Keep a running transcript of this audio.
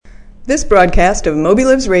This broadcast of Moby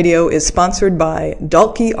Lives Radio is sponsored by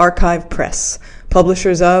Dalkey Archive Press,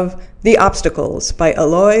 publishers of The Obstacles by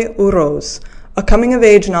Eloy Uroz, a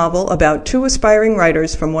coming-of-age novel about two aspiring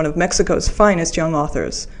writers from one of Mexico's finest young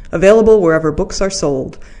authors, available wherever books are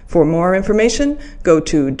sold. For more information, go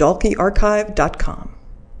to dalkeyarchive.com.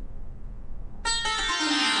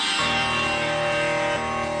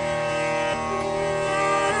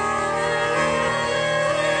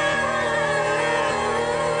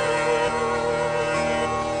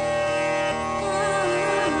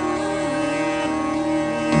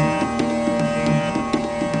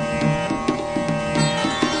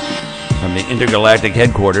 Intergalactic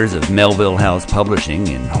headquarters of Melville House Publishing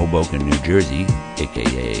in Hoboken, New Jersey,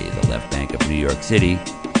 aka the left bank of New York City,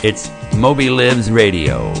 it's Moby Lives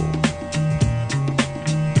Radio.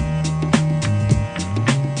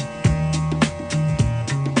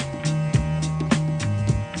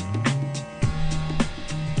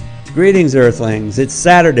 Greetings, Earthlings. It's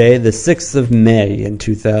Saturday, the 6th of May in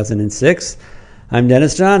 2006. I'm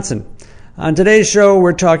Dennis Johnson. On today's show,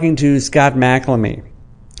 we're talking to Scott McElemy.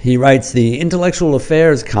 He writes the Intellectual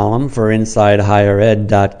Affairs column for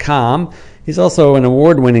InsideHigherEd.com. He's also an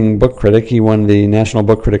award-winning book critic. He won the National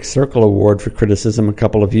Book Critics Circle Award for criticism a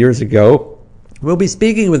couple of years ago. We'll be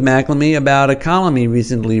speaking with McElemy about a column he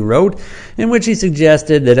recently wrote in which he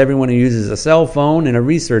suggested that everyone who uses a cell phone in a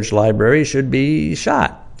research library should be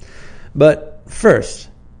shot. But first,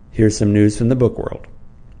 here's some news from the book world.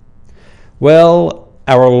 Well,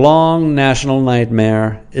 our long national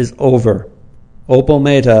nightmare is over. Opal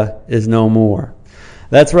Mehta is no more.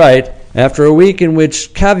 That's right. After a week in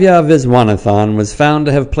which Kavya Viswanathan was found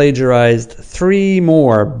to have plagiarized 3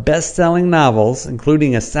 more best-selling novels,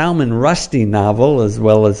 including a Salman Rushdie novel, as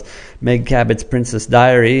well as Meg Cabot's Princess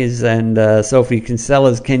Diaries and Sophie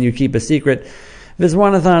Kinsella's Can You Keep a Secret,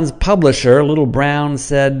 Viswanathan's publisher, Little Brown,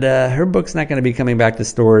 said her book's not going to be coming back to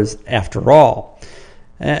stores after all.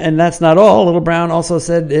 And that's not all. Little Brown also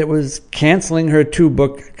said it was canceling her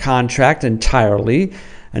 2-book contract entirely.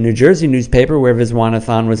 A New Jersey newspaper where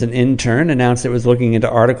Viswanathan was an intern announced it was looking into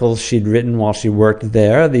articles she'd written while she worked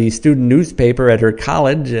there. The student newspaper at her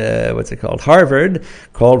college, Harvard,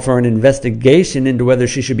 called for an investigation into whether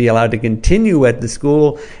she should be allowed to continue at the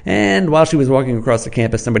school. And while she was walking across the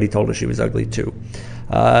campus, somebody told her she was ugly too.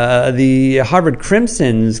 The Harvard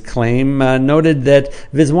Crimson's claim noted that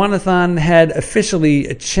Viswanathan had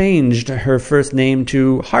officially changed her first name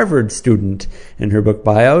to Harvard student in her book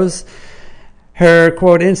bios. Her,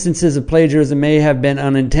 quote, instances of plagiarism may have been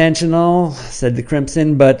unintentional, said the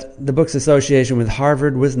Crimson, but the book's association with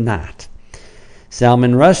Harvard was not.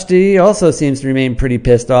 Salman Rushdie also seems to remain pretty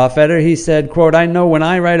pissed off at her. He said, quote, I know when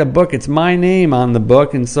I write a book, it's my name on the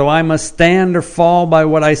book, and so I must stand or fall by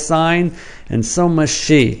what I sign, and so must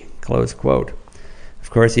she, close quote. Of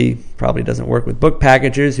course, he probably doesn't work with book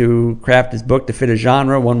packagers who craft his book to fit a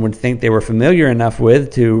genre one would think they were familiar enough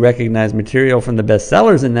with to recognize material from the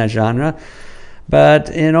bestsellers in that genre. But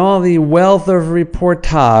in all the wealth of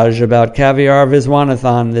reportage about Kavya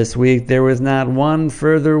Viswanathan this week, there was not one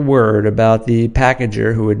further word about the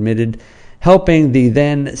packager who admitted helping the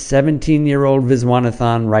then 17-year-old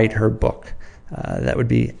Viswanathan write her book. That would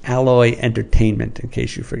be Alloy Entertainment, in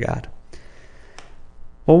case you forgot.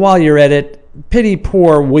 Well, while you're at it, pity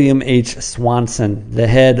poor William H. Swanson, the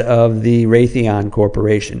head of the Raytheon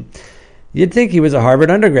Corporation. You'd think he was a Harvard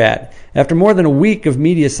undergrad. After more than a week of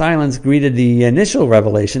media silence greeted the initial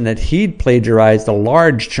revelation that he'd plagiarized a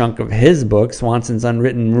large chunk of his book, Swanson's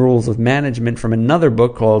Unwritten Rules of Management, from another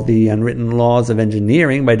book called The Unwritten Laws of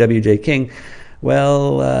Engineering by W.J. King,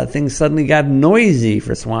 well, things suddenly got noisy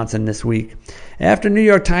for Swanson this week. After New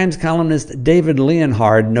York Times columnist David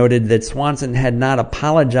Leonhard noted that Swanson had not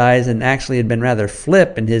apologized and actually had been rather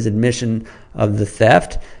flip in his admission of the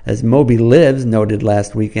theft, as Moby Lives noted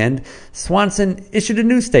last weekend, Swanson issued a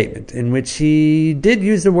new statement in which he did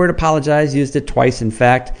use the word apologize, used it twice in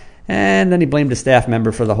fact, and then he blamed a staff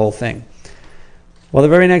member for the whole thing. Well, the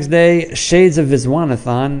very next day, Shades of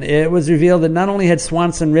Viswanathan, it was revealed that not only had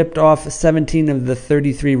Swanson ripped off 17 of the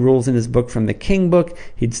 33 rules in his book from the King book,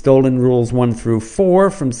 he'd stolen rules 1 through 4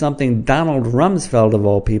 from something Donald Rumsfeld, of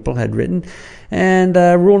all people, had written, and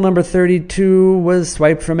rule number 32 was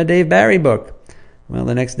swiped from a Dave Barry book. Well,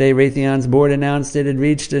 the next day, Raytheon's board announced it had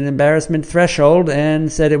reached an embarrassment threshold and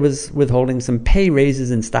said it was withholding some pay raises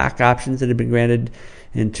and stock options that had been granted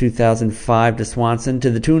in 2005 to Swanson to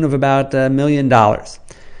the tune of about $1 million,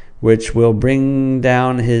 which will bring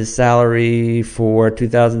down his salary for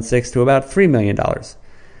 2006 to about $3 million.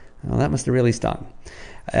 Well, that must have really stung.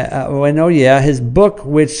 His book,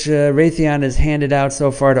 which Raytheon has handed out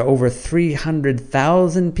so far to over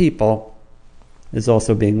 300,000 people, is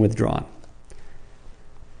also being withdrawn.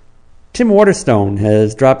 Tim Waterstone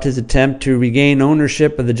has dropped his attempt to regain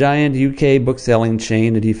ownership of the giant UK bookselling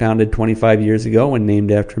chain that he founded 25 years ago and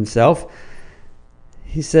named after himself.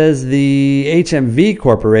 He says the HMV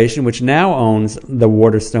Corporation, which now owns the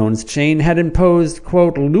Waterstones chain, had imposed,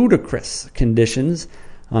 quote, ludicrous conditions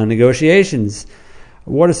on negotiations.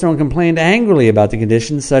 Waterstone complained angrily about the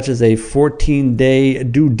conditions, such as a 14-day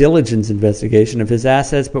due diligence investigation of his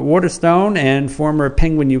assets, but Waterstone and former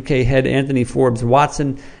Penguin UK head Anthony Forbes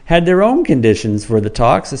Watson had their own conditions for the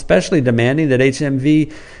talks, especially demanding that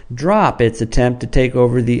HMV drop its attempt to take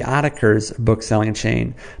over the Ottakar's bookselling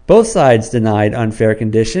chain. Both sides denied unfair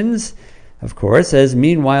conditions, of course, as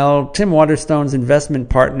meanwhile Tim Waterstone's investment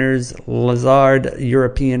partners, Lazard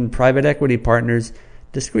European Private Equity Partners,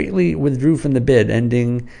 discreetly withdrew from the bid,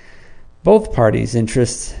 ending both parties'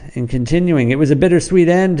 interests in continuing. It was a bittersweet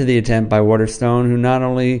end to the attempt by Waterstone, who not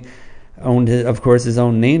only owned, of course, his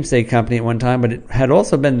own namesake company at one time, but it had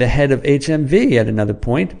also been the head of HMV at another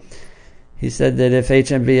point. He said that if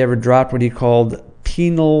HMV ever dropped what he called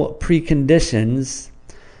penal preconditions,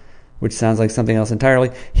 which sounds like something else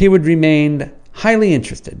entirely, he would remain highly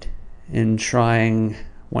interested in trying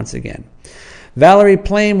once again. Valerie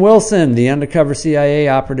Plame Wilson, the undercover CIA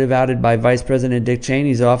operative outed by Vice President Dick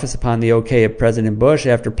Cheney's office upon the okay of President Bush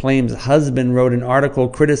after Plame's husband wrote an article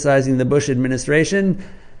criticizing the Bush administration,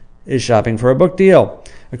 is shopping for a book deal.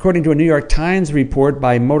 According to a New York Times report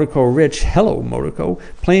by Motoko Rich, hello Motoko,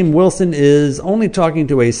 Plame Wilson is only talking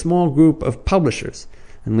to a small group of publishers.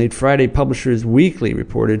 And late Friday, Publishers Weekly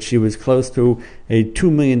reported she was close to a $2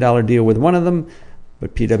 million deal with one of them,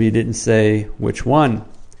 but PW didn't say which one.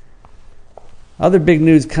 Other big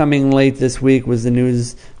news coming late this week was the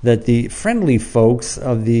news that the friendly folks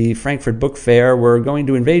of the Frankfurt Book Fair were going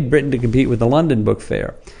to invade Britain to compete with the London Book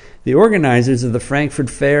Fair. The organizers of the Frankfurt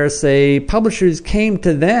Fair say publishers came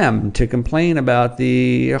to them to complain about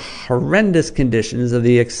the horrendous conditions of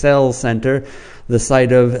the Excel Centre, the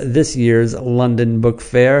site of this year's London Book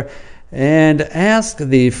Fair, and asked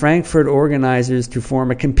the Frankfurt organizers to form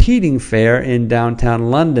a competing fair in downtown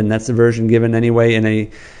London. That's the version given anyway in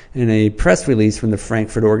a press release from the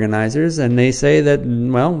Frankfurt organizers, and they say that,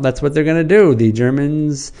 well, that's what they're going to do. The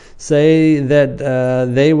Germans say that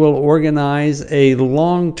they will organize a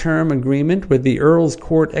long-term agreement with the Earl's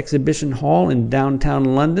Court Exhibition Hall in downtown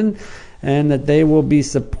London, and that they will be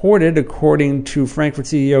supported, according to Frankfurt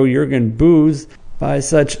CEO Jürgen Booz, by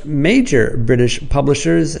such major British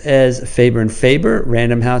publishers as Faber & Faber,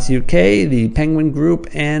 Random House UK, the Penguin Group,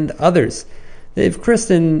 and others. They've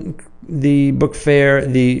christened the book fair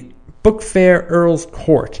Earl's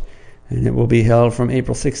Court, and it will be held from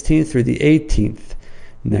April 16th through the 18th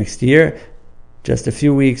next year, just a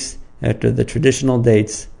few weeks after the traditional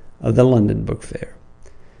dates of the London Book Fair.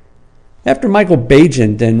 After Michael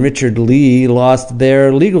Bagent and Richard Lee lost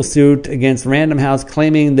their legal suit against Random House,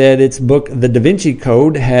 claiming that its book The Da Vinci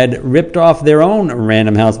Code had ripped off their own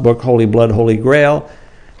Random House book Holy Blood, Holy Grail,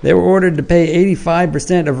 they were ordered to pay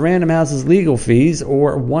 85% of Random House's legal fees,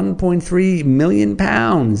 or £1.3 million,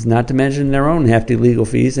 not to mention their own hefty legal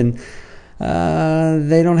fees, and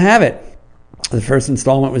they don't have it. The first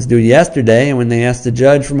installment was due yesterday, and when they asked the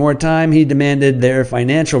judge for more time, he demanded their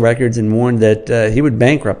financial records and warned that he would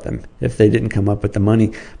bankrupt them if they didn't come up with the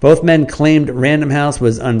money. Both men claimed Random House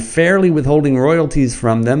was unfairly withholding royalties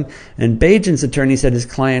from them, and Bagent's attorney said his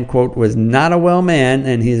client, quote, was not a well man,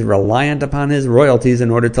 and he's reliant upon his royalties in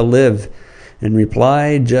order to live. In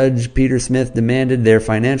reply, Judge Peter Smith demanded their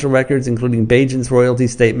financial records, including Bagent's royalty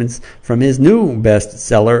statements from his new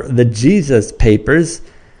bestseller, The Jesus Papers,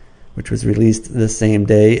 which was released the same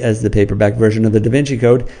day as the paperback version of the Da Vinci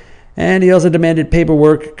Code. And he also demanded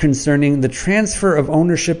paperwork concerning the transfer of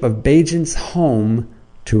ownership of Bagent's home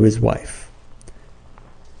to his wife.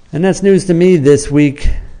 And that's news to me this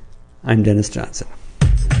week. I'm Dennis Johnson.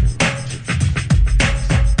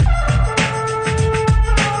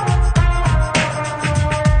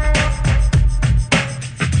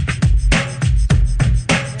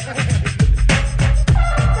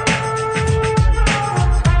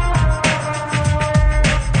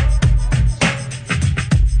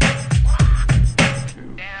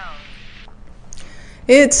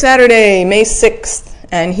 It's Saturday, May 6th,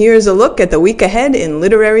 and here's a look at the week ahead in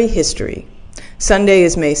literary history. Sunday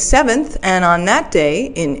is May 7th, and on that day,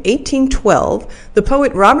 in 1812, the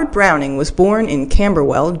poet Robert Browning was born in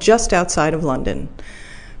Camberwell, just outside of London.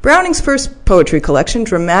 Browning's first poetry collection,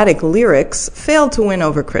 Dramatic Lyrics, failed to win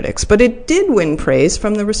over critics, but it did win praise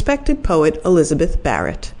from the respected poet Elizabeth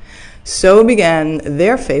Barrett. So began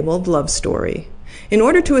their fabled love story. In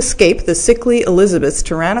order to escape the sickly Elizabeth's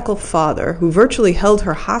tyrannical father, who virtually held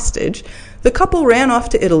her hostage, The couple ran off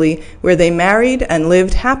to Italy, where they married and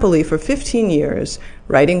lived happily for 15 years,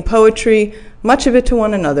 writing poetry, much of it to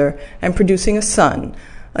one another, and producing a son,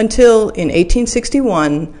 until in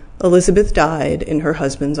 1861, Elizabeth died in her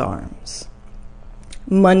husband's arms.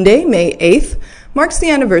 Monday, May 8th, marks the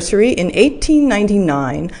anniversary in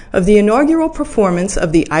 1899 of the inaugural performance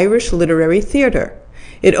of the Irish Literary Theatre.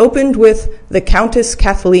 It opened with The Countess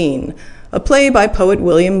Kathleen, a play by poet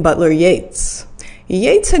William Butler Yeats.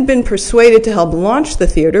 Yeats had been persuaded to help launch the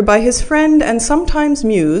theatre by his friend and sometimes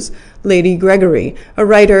muse, Lady Gregory, a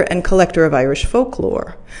writer and collector of Irish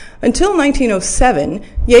folklore. Until 1907,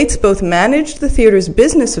 Yeats both managed the theatre's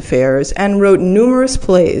business affairs and wrote numerous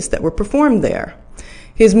plays that were performed there.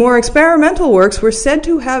 His more experimental works were said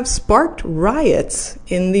to have sparked riots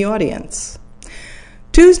in the audience.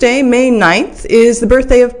 Tuesday, May 9th, is the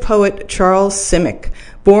birthday of poet Charles Simic.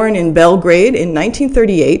 Born in Belgrade in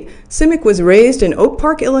 1938, Simic was raised in Oak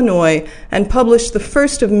Park, Illinois, and published the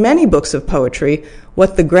first of many books of poetry,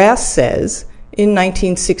 What the Grass Says, in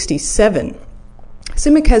 1967.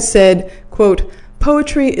 Simic has said, quote,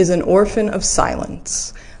 "Poetry is an orphan of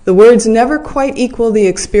silence. The words never quite equal the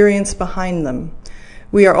experience behind them.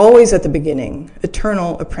 We are always at the beginning,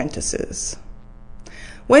 eternal apprentices."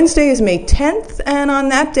 Wednesday is May 10th, and on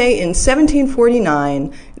that day in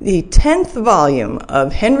 1749, the 10th volume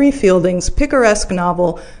of Henry Fielding's picaresque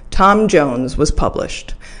novel, Tom Jones, was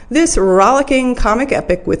published. This rollicking comic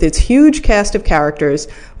epic with its huge cast of characters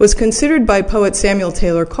was considered by poet Samuel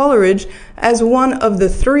Taylor Coleridge as one of the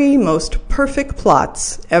 3 most perfect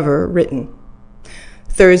plots ever written.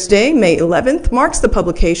 Thursday, May 11th, marks the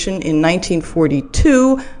publication in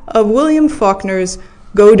 1942 of William Faulkner's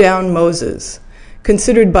Go Down Moses,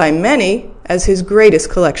 considered by many as his greatest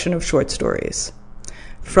collection of short stories.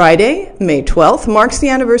 Friday, May 12th, marks the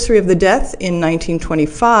anniversary of the death in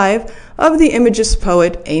 1925 of the Imagist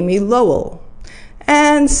poet Amy Lowell.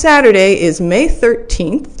 And Saturday is May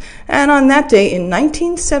 13th, and on that day in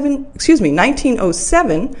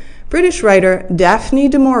 1907, British writer Daphne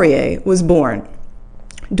du Maurier was born.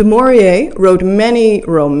 Du Maurier wrote many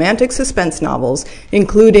romantic suspense novels,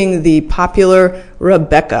 including the popular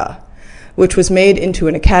Rebecca, which was made into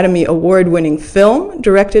an Academy Award-winning film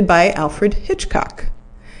directed by Alfred Hitchcock.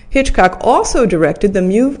 Hitchcock also directed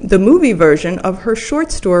the movie version of her short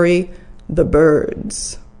story, The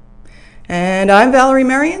Birds. And I'm Valerie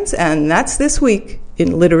Merians, and that's this week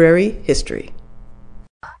in Literary History.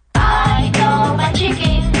 I know my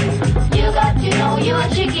chicken. You got to know you're a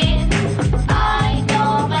chicken. I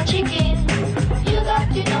know my chicken. You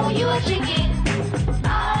got to know you're a chicken.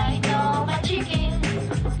 I know my chicken.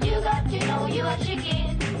 You got to know you're a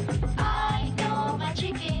chicken. I know my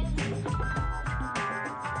chicken.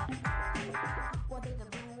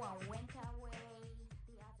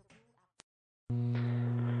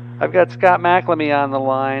 I've got Scott McLamy on the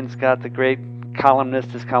line. Scott, the great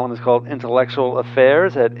columnist. His column is called Intellectual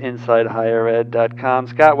Affairs at InsideHigherEd.com.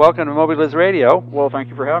 Scott, welcome to Moby Liz Radio. Well, thank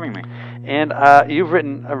you for having me. And you've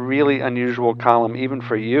written a really unusual column, even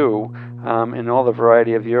for you, in all the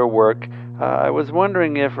variety of your work. I was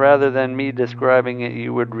wondering if, rather than me describing it,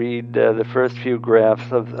 you would read the first few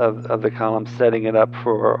graphs of the column, setting it up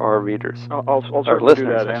for our readers. I'll certainly do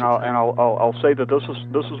that, and I'll say that this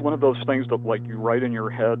is one of those things that like you write in your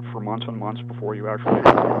head for months and months before you actually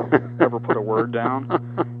ever put a word down.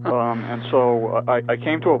 And so I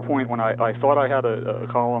came to a point when I thought I had a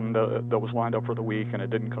column that was lined up for the week, and it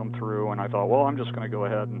didn't come through, and I thought, well, I'm just going to go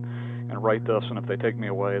ahead and write this, and if they take me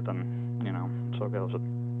away, then so goes it.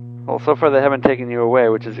 Well, so far they haven't taken you away,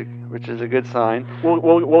 which is a good sign.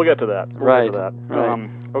 We'll get to that. Right. Get to that. Right.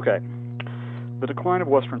 Okay. The decline of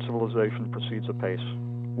Western civilization proceeds apace.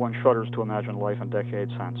 One shudders to imagine life in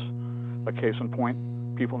decades hence. A case in point,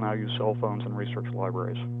 people now use cell phones and research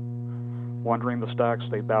libraries. Wandering the stacks,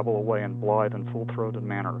 they babble away in blithe and full-throated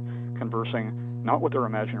manner, conversing not with their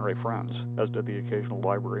imaginary friends, as did the occasional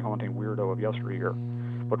library-haunting weirdo of yesteryear,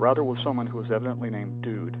 but rather with someone who is evidently named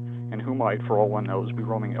Dude, and who might, for all one knows, be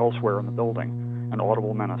roaming elsewhere in the building, an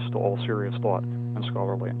audible menace to all serious thought and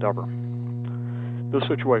scholarly endeavor. This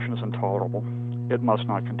situation is intolerable. It must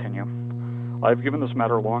not continue. I have given this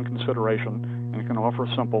matter long consideration and can offer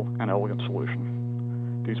a simple and elegant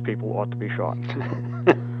solution. These people ought to be shot.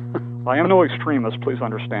 I am no extremist, please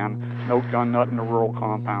understand. No gun nut in a rural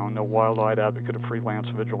compound, no wild-eyed advocate of freelance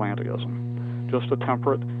vigilantism. Just a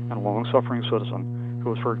temperate and long-suffering citizen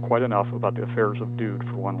who has heard quite enough about the affairs of Dude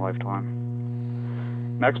for one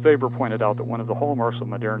lifetime. Max Weber pointed out that one of the hallmarks of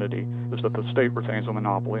modernity is that the state retains a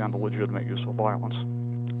monopoly on the legitimate use of violence.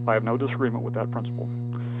 I have no disagreement with that principle.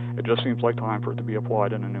 It just seems like time for it to be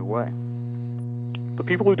applied in a new way. The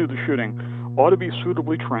people who do the shooting ought to be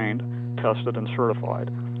suitably trained, tested, and certified.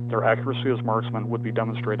 Their accuracy as marksmen would be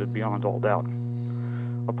demonstrated beyond all doubt.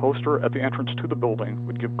 A poster at the entrance to the building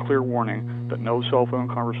would give clear warning that no cell phone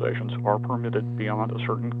conversations are permitted beyond a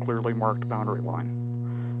certain clearly marked boundary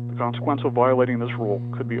line. The consequence of violating this rule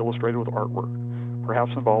could be illustrated with artwork,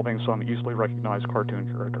 perhaps involving some easily recognized cartoon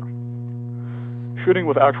character. Shooting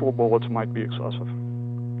with actual bullets might be excessive.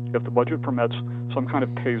 If the budget permits, some kind of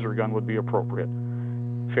taser gun would be appropriate.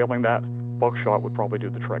 Failing that, buckshot would probably do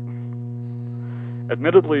the trick.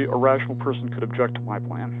 Admittedly, a rational person could object to my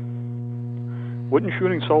plan. Wouldn't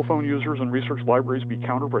shooting cell phone users in research libraries be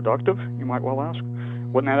counterproductive, you might well ask?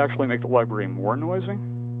 Wouldn't that actually make the library more noisy?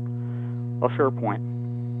 A fair point.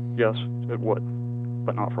 Yes, it would,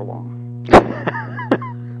 but not for long.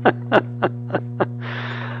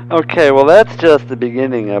 Okay, well, that's just the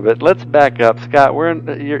beginning of it. Let's back up. Scott,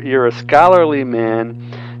 you're a scholarly man.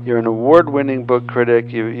 You're an award-winning book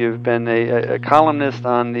critic. You've been a columnist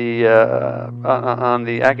on the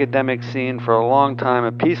academic scene for a long time,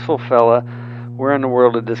 a peaceful fella. Where in the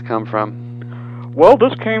world did this come from? Well,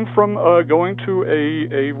 this came from going to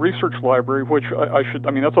a research library, which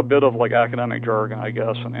that's a bit of like academic jargon, I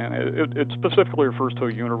guess, and it specifically refers to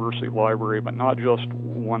a university library, but not just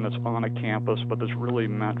one that's on a campus, but that's really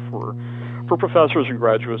meant for professors and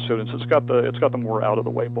graduate students. It's got the more out of the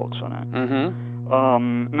way books in it.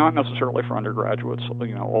 Mm-hmm. Not necessarily for undergraduates,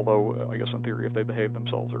 although I guess in theory, if they behave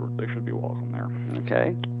themselves, they should be welcome there.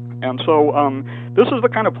 Okay. And so this is the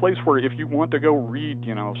kind of place where if you want to go read,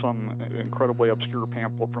 some incredibly obscure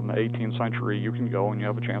pamphlet from the 18th century, you can go and you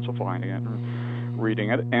have a chance of finding it and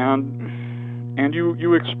reading it. And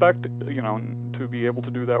you expect, to be able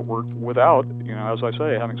to do that work without, as I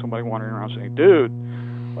say, having somebody wandering around saying, dude,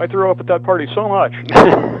 I threw up at that party so much,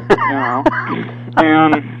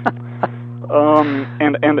 And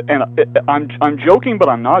I'm joking, but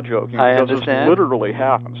I'm not joking. I because understand. This literally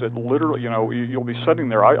happens. It literally, you'll be sitting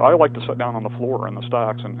there. I like to sit down on the floor in the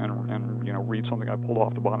stacks and read something I pulled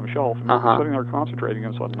off the bottom shelf. And you're sitting there concentrating,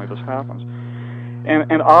 and suddenly this happens.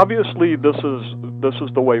 And obviously this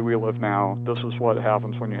is the way we live now. This is what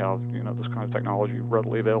happens when you have this kind of technology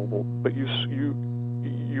readily available. But you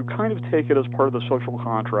kind of take it as part of the social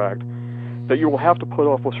contract that you will have to put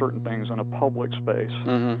off with certain things in a public space.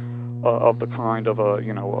 Mm-hmm. Of the kind of a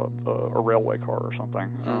railway car or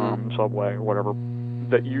something, subway or whatever,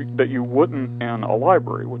 that you wouldn't in a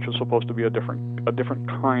library, which is supposed to be a different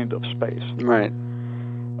kind of space. Right.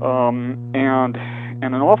 And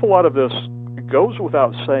an awful lot of this goes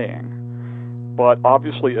without saying, but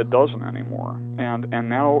obviously it doesn't anymore. And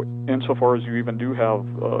now, insofar as you even do have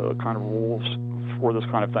kind of rules for this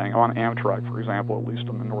kind of thing on Amtrak, for example, at least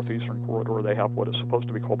in the northeastern corridor, they have what is supposed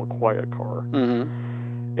to be called a quiet car. Mm-hmm.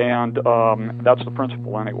 And that's the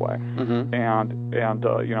principle anyway. Mm-hmm. And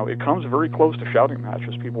it comes very close to shouting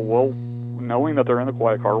matches. People will, knowing that they're in the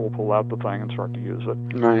quiet car, will pull out the thing and start to use it.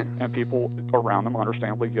 Right. And people around them,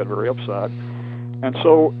 understandably, get very upset. And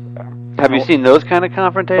so... Have you seen those kind of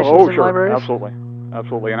confrontations in libraries? Absolutely.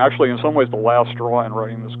 Absolutely. And actually, in some ways, the last straw in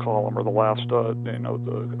writing this column, or the last, the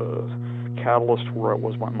catalyst for it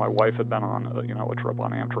was when my wife had been on, a trip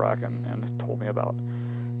on Amtrak and told me about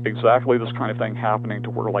exactly this kind of thing happening, to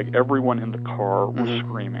where like everyone in the car was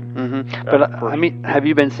screaming. Mm-hmm. But I mean, have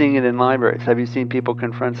you been seeing it in libraries? Have you seen people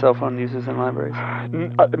confront cell phone users in libraries?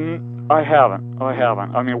 I haven't.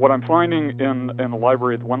 I mean, what I'm finding in the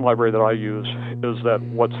library, the one library that I use, is that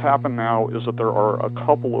what's happened now is that there are a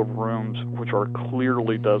couple of rooms which are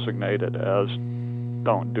clearly designated as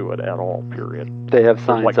don't do it at all, period. They have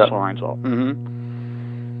signs like up. Signs up.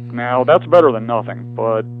 Mm-hmm. Now, that's better than nothing,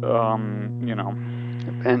 but,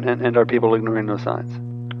 And are people ignoring those signs?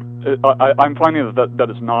 I'm finding that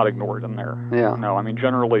is not ignored in there. Yeah. No, I mean,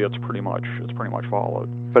 generally it's pretty much followed.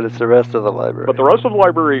 But it's the rest of the library. But the rest of the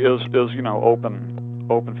library is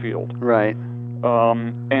open field. Right.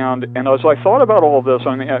 And as I thought about all of this,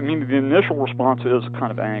 I mean, the initial response is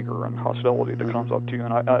kind of anger and hostility that comes up to you.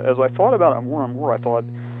 And as I thought about it more and more, I thought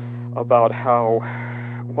about how,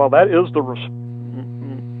 while that is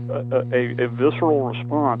a visceral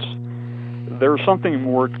response, there's something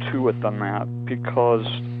more to it than that, because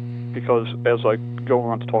as I go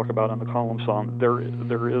on to talk about in the column some, there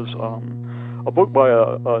is a book by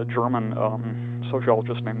a German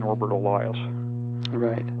sociologist named Norbert Elias.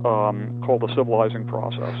 Right. Called The Civilizing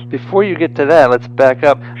Process. Before you get to that, let's back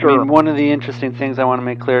up. Sure. I mean, one of the interesting things I want to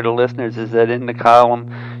make clear to listeners is that in the column,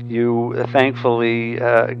 you thankfully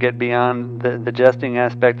get beyond the jesting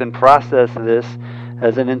aspect and process this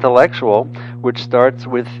as an intellectual, which starts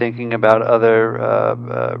with thinking about other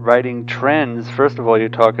writing trends. First of all, you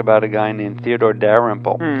talk about a guy named Theodore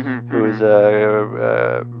Dalrymple, who is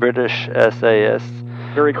a British essayist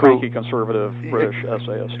Very cranky conservative British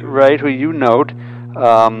essayist. Right, who you note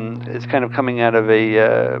is kind of coming out of a,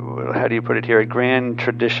 how do you put it here, a grand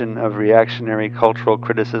tradition of reactionary cultural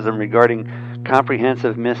criticism regarding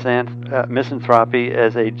comprehensive misanthropy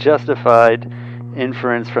as a justified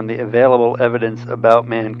inference from the available evidence about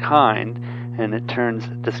mankind, and it turns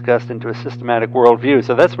disgust into a systematic worldview.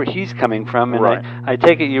 So that's where he's coming from, and right. I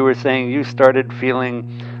take it you were saying you started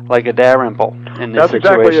feeling like a Dalrymple in this That's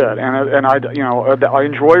situation. exactly it, and I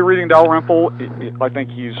enjoy reading Dalrymple. I think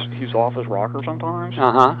he's off his rocker sometimes.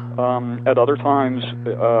 At other times,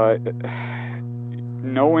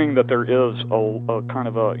 knowing that there is a kind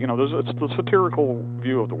of a it's the satirical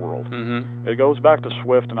view of the world. Mm-hmm. It goes back to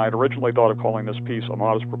Swift, and I'd originally thought of calling this piece a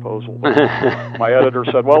modest proposal. But my editor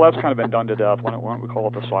said, "Well, that's kind of been done to death. Why don't we call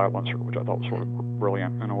it the silencer?" Which I thought was sort of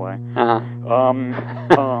brilliant in a way.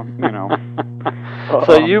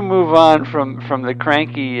 So you move on from the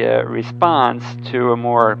cranky response to a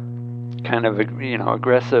more kind of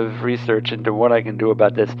aggressive research into what I can do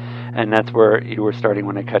about this, and that's where you were starting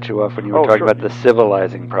when I cut you off when you were talking about the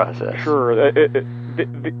civilizing process. Sure.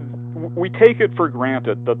 We take it for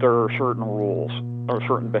granted that there are certain rules or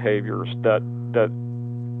certain behaviors that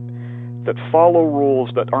follow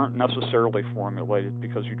rules that aren't necessarily formulated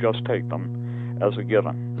because you just take them as a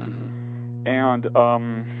given. Mm-hmm.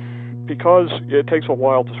 And because it takes a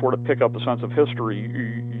while to sort of pick up a sense of history,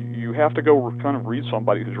 you have to go kind of read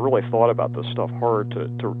somebody who's really thought about this stuff hard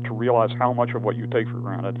to realize how much of what you take for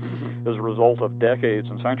granted mm-hmm. is a result of decades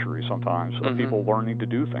and centuries sometimes of mm-hmm. people learning to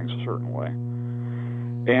do things a certain way.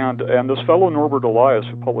 And this fellow Norbert Elias,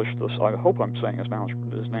 who published this, I hope I'm saying his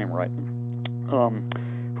name right,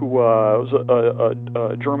 who was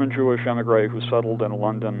a German Jewish emigre who settled in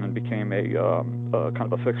London and became a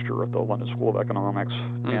kind of a fixture at the London School of Economics,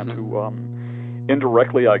 mm-hmm. and who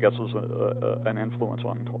indirectly, I guess, was an influence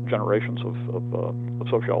on generations of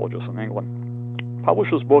sociologists in England,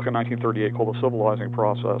 published this book in 1938 called The Civilizing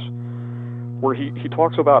Process, where he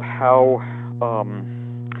talks about how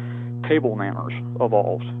table manners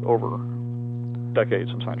evolved over decades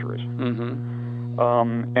and centuries. Mm-hmm.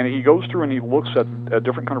 And he goes through and he looks at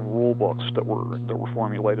different kind of rule books that were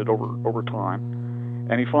formulated over time,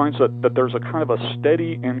 and he finds that there's a kind of a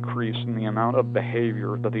steady increase in the amount of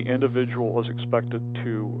behavior that the individual is expected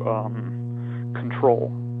to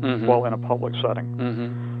control mm-hmm. while in a public setting.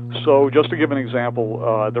 Mm-hmm. So just to give an example,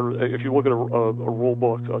 if you look at a rule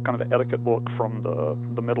book, a kind of an etiquette book from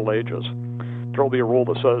the Middle Ages, there will be a rule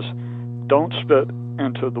that says, don't spit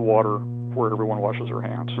into the water where everyone washes their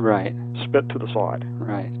hands. Right. Spit to the side.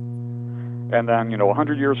 Right. And then,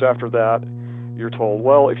 100 years after that, you're told,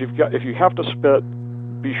 well, if you have to spit,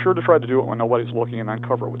 be sure to try to do it when nobody's looking, and then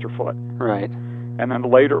cover it with your foot. Right. And then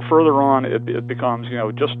further on, it becomes,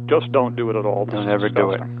 just don't do it at all. Don't ever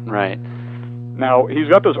do it. Right. Now, he's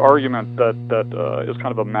got this argument that is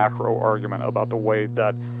kind of a macro argument about the way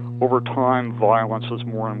that over time, violence is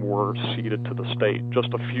more and more ceded to the state.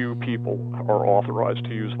 Just a few people are authorized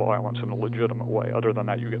to use violence in a legitimate way. Other than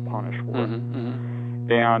that, you get punished for it.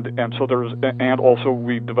 Mm-hmm. And so and also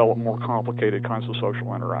we develop more complicated kinds of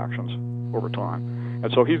social interactions over time.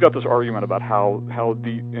 And so he's got this argument about how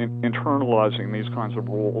the internalizing these kinds of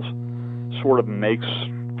rules sort of makes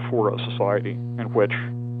for a society in which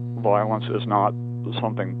violence is not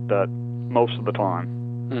something that most of the time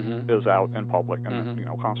mm-hmm. is out in public and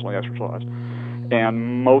mm-hmm. Constantly exercised.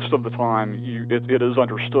 And most of the time, it is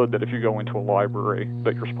understood that if you go into a library,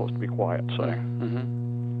 that you're supposed to be quiet, say.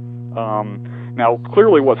 Mm-hmm. Now,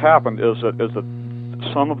 clearly, what's happened is that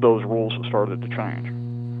some of those rules have started to change.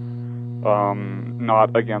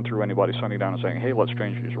 Not again through anybody sitting down and saying, "Hey, let's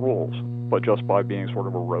change these rules," but just by being sort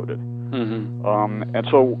of eroded. Mm-hmm. And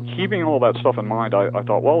so, keeping all that stuff in mind, I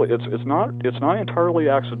thought, well, it's not entirely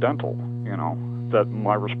accidental, that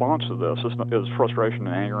my response to this is frustration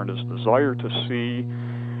and anger and his desire to see.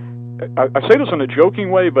 I say this in a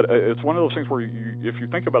joking way, but it's one of those things where if you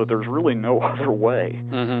think about it, there's really no other way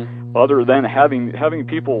mm-hmm. other than having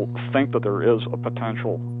people think that there is a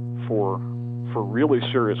potential for really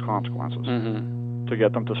serious consequences mm-hmm. to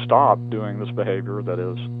get them to stop doing this behavior that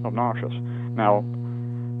is obnoxious. Now,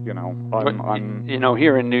 I'm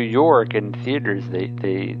here in New York in theaters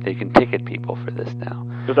they can ticket people for this now.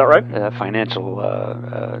 Is that right? Financial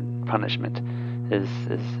punishment is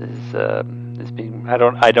being.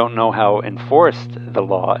 I don't know how enforced the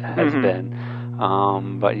law has mm-hmm.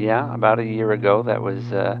 been, but yeah, about a year ago that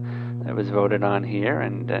was voted on here,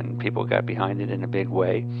 and people got behind it in a big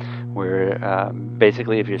way. Where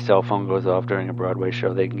basically, if your cell phone goes off during a Broadway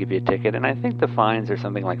show, they can give you a ticket, and I think the fines are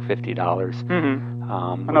something like $50. Mm-hmm.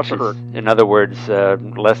 Enough to hurt. In other words,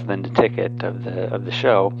 less than the ticket of the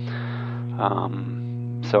show.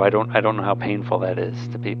 So I don't know how painful that is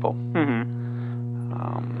to people.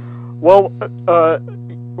 Well,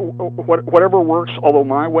 whatever works. Although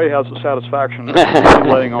my way has the satisfaction of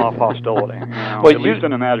letting off hostility, at least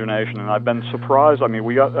in imagination. And I've been surprised. I mean,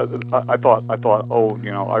 we got. I thought. Oh,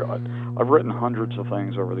 I've written hundreds of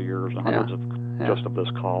things over the years, and hundreds of just of this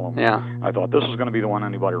column. Yeah. I thought this is going to be the one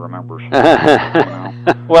anybody remembers.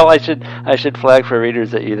 Well, I should flag for readers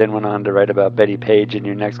that you then went on to write about Betty Page in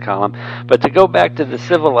your next column. But to go back to the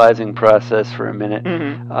civilizing process for a minute,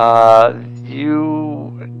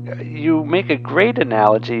 you make a great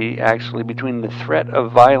analogy actually between the threat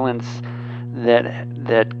of violence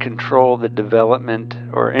that control the development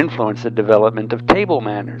or influence the development of table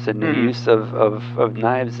manners and the use of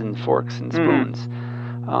knives and forks and spoons.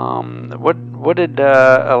 What did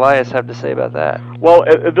Elias have to say about that? Well,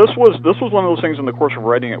 this was one of those things in the course of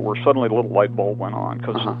writing it where suddenly the little light bulb went on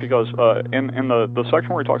because in the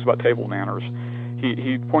section where he talks about table manners,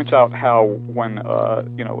 he points out how when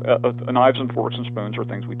knives and forks and spoons are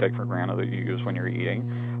things we take for granted that you use when you're eating,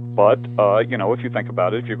 but if you think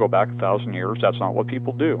about it, if you go back 1,000 years, that's not what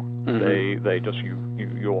people do. They just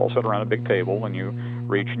you all sit around a big table and you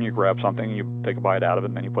reach and you grab something, and you take a bite out of it,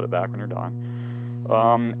 and then you put it back when you're done.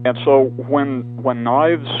 And so when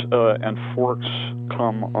knives and forks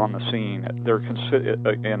come on the scene, they're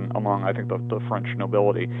among I think the French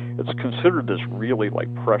nobility, it's considered this really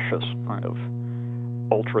like precious kind of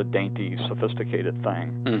ultra dainty, sophisticated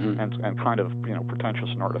thing, and kind of pretentious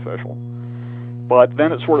and artificial. But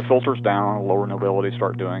then it sort of filters down. The lower nobility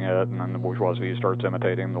start doing it, and then the bourgeoisie starts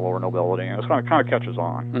imitating the lower nobility, and it kind of catches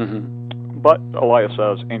on. But Elias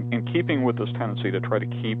says, in keeping with this tendency to try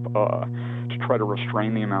to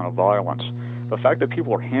restrain the amount of violence, the fact that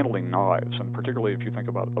people are handling knives, and particularly if you think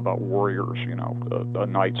about warriors,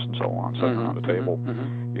 knights and so on, sitting around the table,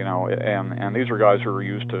 and these are guys who are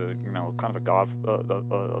used to, kind of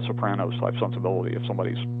a Sopranos type sensibility. If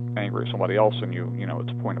somebody's angry at somebody else, and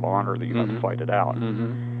it's a point of honor that you have to fight it out,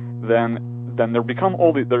 then there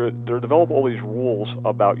develop all these rules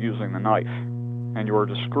about using the knife. And you are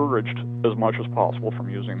discouraged as much as possible from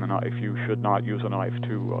using the knife. You should not use a knife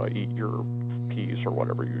to eat your peas or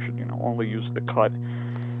whatever. You should, only use the cut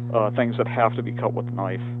things that have to be cut with the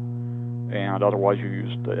knife, and otherwise you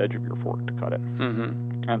use the edge of your fork to cut it.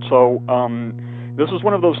 And so this is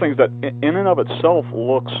one of those things that, in and of itself,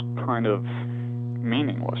 looks kind of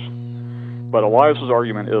meaningless. But Elias's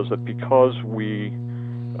argument is that because we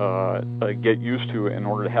get used to, in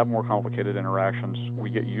order to have more complicated interactions, we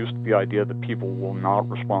get used to the idea that people will not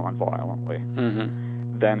respond violently.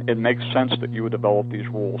 Then it makes sense that you would develop these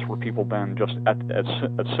rules where people then just at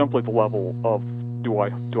simply the level of do I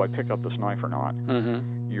pick up this knife or not?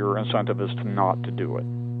 Your incentive is to not to do it.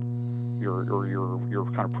 Your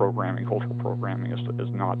kind of programming, cultural programming, is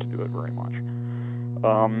not to do it very much.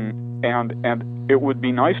 And it would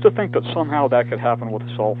be nice to think that somehow that could happen with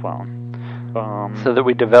a cell phone. So that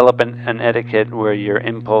we develop an etiquette where your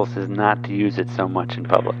impulse is not to use it so much in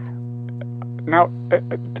public. Now,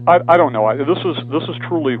 I don't know. This is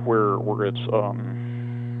truly where it's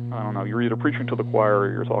I don't know. You're either preaching to the choir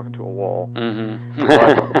or you're talking to a wall.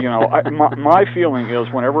 But, my feeling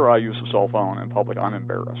is whenever I use a cell phone in public, I'm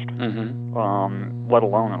embarrassed. Let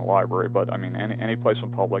alone in a library. But I mean, any place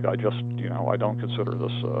in public, I just I don't consider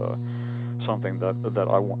this something that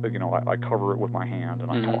I want. I cover it with my hand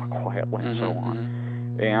and I talk quietly and so on.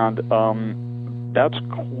 And that's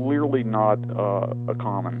clearly not a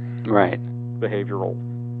common behavioral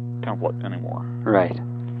template anymore. Right.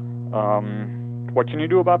 What can you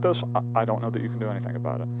do about this? I don't know that you can do anything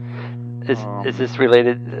about it. Is this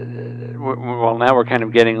related? Well, now we're kind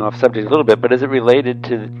of getting off subject a little bit, but is it related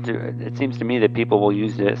to? It seems to me that people will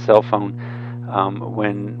use a cell phone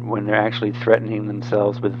when they're actually threatening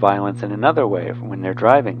themselves with violence in another way, when they're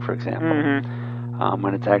driving, for example.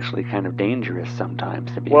 When it's actually kind of dangerous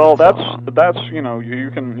sometimes to be. Well, that's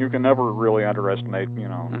you can never really underestimate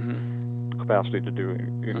capacity to do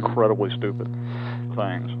incredibly stupid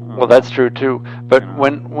things. Well, that's true too. But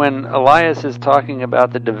when Elias is talking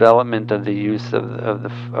about the development of the use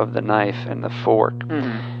of the knife and the fork,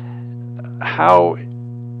 how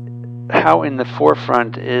in the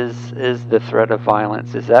forefront is the threat of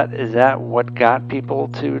violence? Is that what got people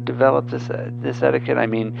to develop this etiquette? I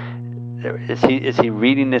mean, is he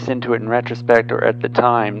reading this into it in retrospect, or at the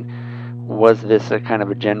time was this a kind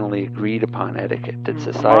of a generally agreed upon etiquette? Did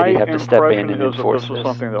society have to step in and enforce this? This is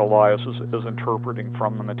something that Elias is interpreting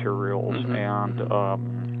from the materials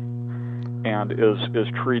and is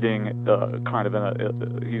treating kind of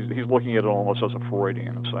he's looking at it almost as a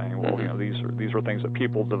Freudian, and saying, well, these are things that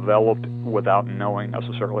people developed without knowing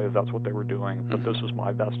necessarily if that's what they were doing, but this is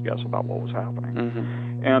my best guess about what was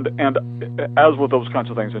happening. And as with those kinds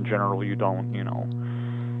of things in general, you don't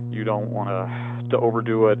want to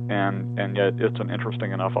overdo it, and yet it's an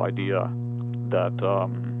interesting enough idea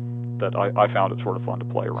that I found it sort of fun to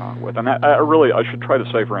play around with. And I should try to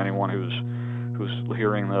say for anyone who's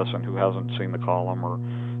hearing this and who hasn't seen the column or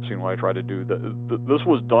seen what I try to do, this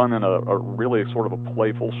was done in a really sort of a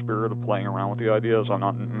playful spirit of playing around with the ideas. I'm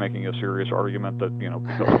not making a serious argument that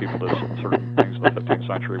because people did certain things in the 15th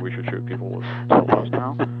century we should shoot people with cell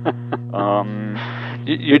now.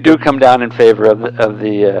 You do come down in favor of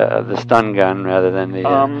the stun gun rather than the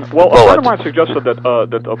well, bullet. a friend of mine suggested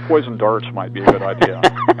that poison darts might be a good idea,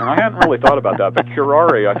 and I hadn't really thought about that. But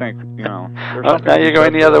curare, I think there's well, now you're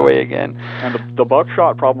going the other way again. And the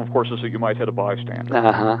buckshot problem, of course, is that you might hit a bystander.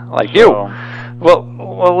 Like you.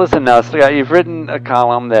 Well, listen now, Scott. You've written a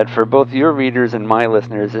column that for both your readers and my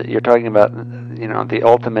listeners, you're talking about the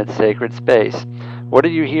ultimate sacred space. What are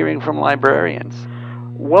you hearing from librarians?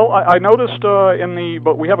 Well, I noticed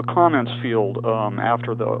but we have a comments field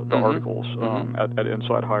after the articles at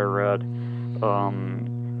Inside Higher Ed.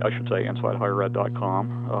 I should say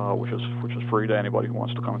InsideHigherEd.com, which is free to anybody who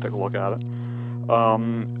wants to come and take a look at it.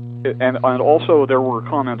 And also there were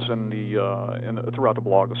comments throughout the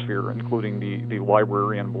blogosphere, including the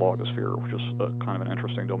librarian blogosphere, which is kind of an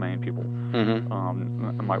interesting domain people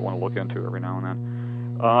might want to look into every now and then.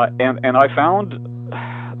 And I found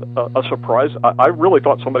a surprise. I really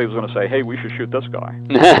thought somebody was going to say, "Hey, we should shoot this guy."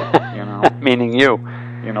 Meaning you.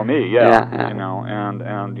 Me, yeah. And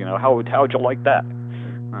how'd you like that?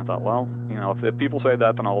 And I thought, well, if people say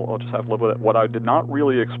that, then I'll just have to live with it. What I did not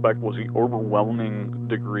really expect was the overwhelming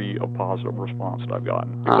degree of positive response that I've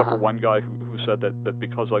gotten. Except for one guy who said that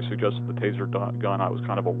because I suggested the taser gun, I was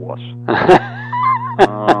kind of a wuss.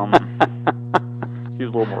 He's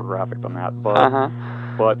a little more graphic than that, but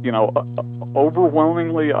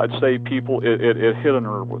overwhelmingly, I'd say people it hit a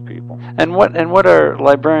nerve with people. And what are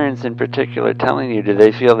librarians in particular telling you? Do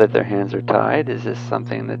they feel that their hands are tied? Is this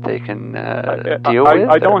something that they can deal with?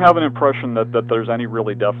 I don't have an impression that there's any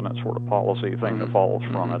really definite sort of policy thing that follows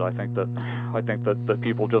from it. I think that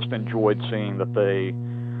people just enjoyed seeing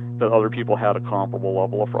that other people had a comparable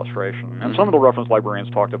level of frustration. And some of the reference librarians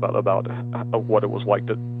talked about what it was like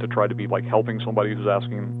to try to be like helping somebody who's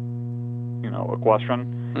asking a question,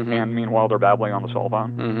 and meanwhile they're babbling on the cell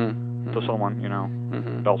phone to someone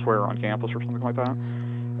elsewhere on campus or something like that.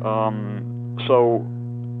 So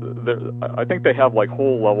I think they have like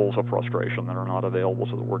whole levels of frustration that are not available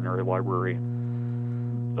to the ordinary library.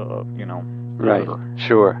 Right.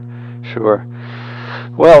 Sure.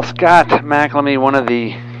 Well, Scott McElemy, one of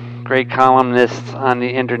the great columnists on the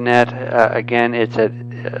internet. Again, it's at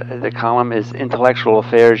the column is Intellectual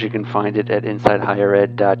Affairs. You can find it at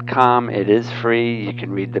InsideHigherEd.com. It is free. You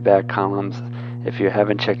can read the back columns. If you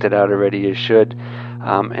haven't checked it out already, you should.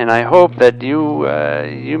 And I hope that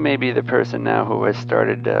you may be the person now who has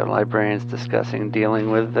started librarians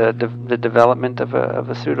dealing with the development of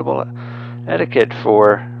a suitable etiquette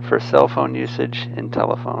for cell phone usage in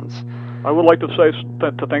telephones. I would like to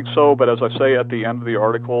think so, but as I say at the end of the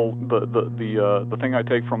article, the thing I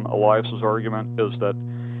take from Elias's argument is that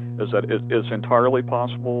it is entirely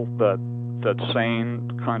possible that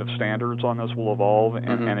sane kind of standards on this will evolve,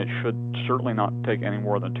 and it should certainly not take any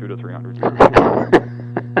more than 200 to 300 years.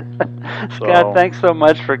 Scott, thanks so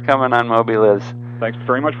much for coming on Moby Lives. Thanks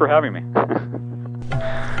very much for having me.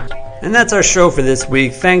 And that's our show for this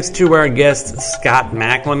week. Thanks to our guest, Scott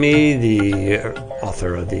McElemy, the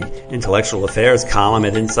author of the Intellectual Affairs column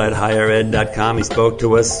at InsideHigherEd.com. He spoke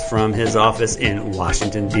to us from his office in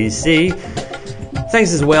Washington, D.C.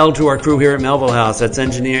 Thanks as well to our crew here at Melville House. That's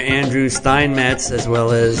engineer Andrew Steinmetz, as well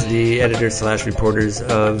as the editors/reporters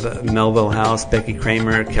of Melville House, Becky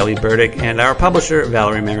Kramer, Kelly Burdick, and our publisher,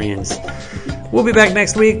 Valerie Marians. We'll be back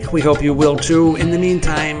next week. We hope you will too. In the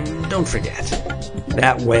meantime, don't forget,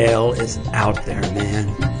 that whale is out there, man.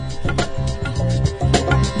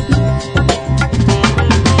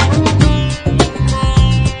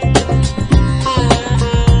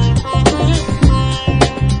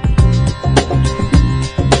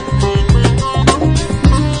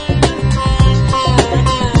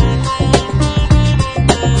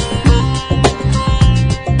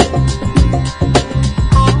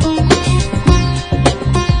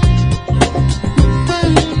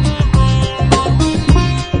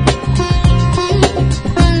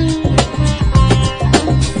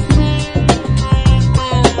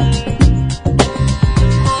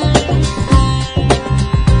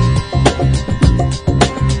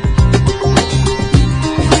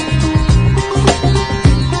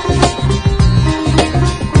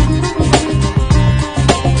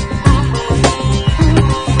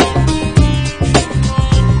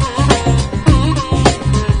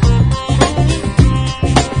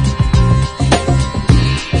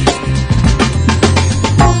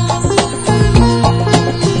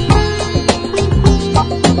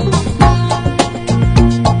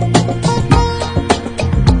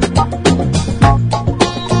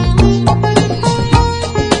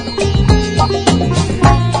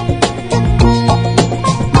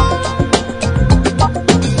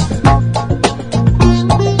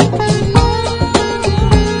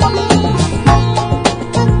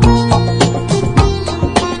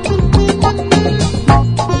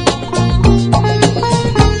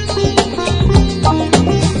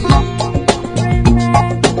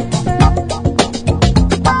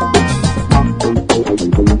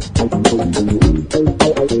 Thank you.